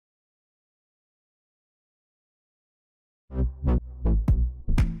Can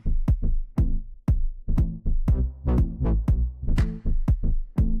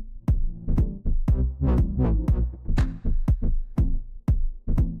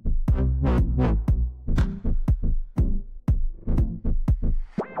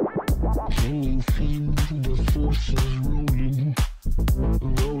you feel the forces rolling,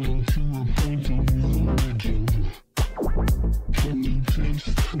 rolling to a point of no return? Can you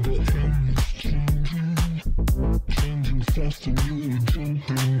taste the air is changing, changing fast and you're jumping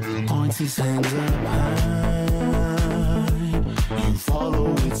in? Points his hands up high, you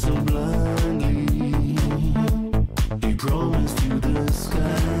follow it so blindly. He promised you the sky,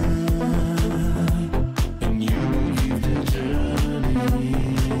 and you will give the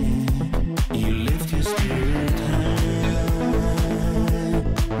journey. You lift your spirit high,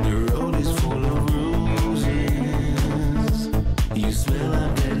 the road is full of roses. You smell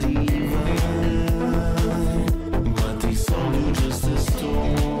like a divine, but these songs are just a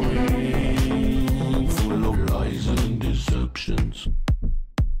story full of lies and deceptions.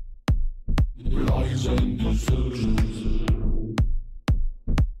 Lies and deceptions.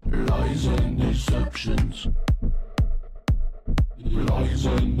 Lies and deceptions. Lies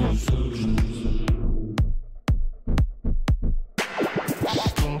and deceptions.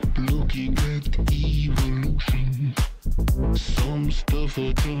 Stop looking at evolution. Some stuff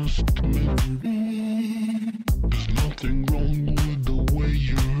are just memory. There's nothing wrong with the way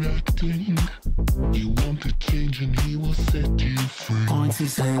you're acting. You want to change and he will set you free. Points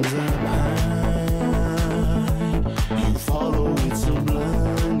his hands up high, you follow it so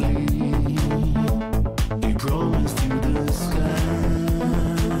blindly. He promised you the sky,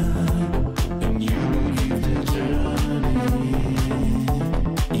 and you will give the journey.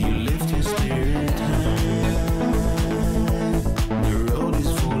 You lift your spirit high, the road is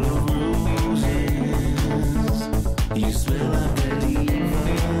full of roses. You smell like a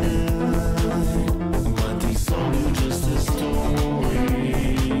divine, but these songs are just a story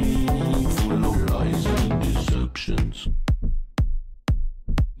full of lies and deceptions.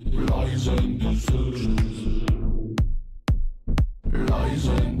 Lies and deceptions. Lies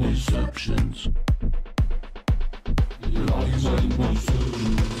and deceptions. Lies and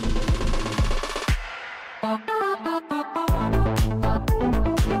deceptions. But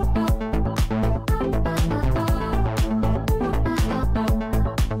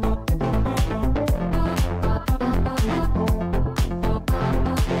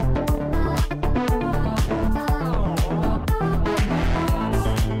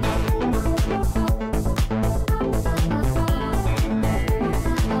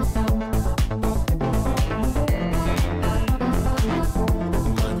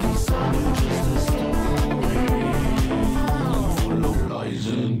these songs are just a story full of lies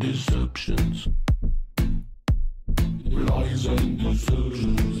and deceptions. Lies and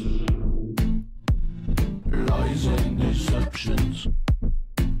deceptions. Lies and deceptions.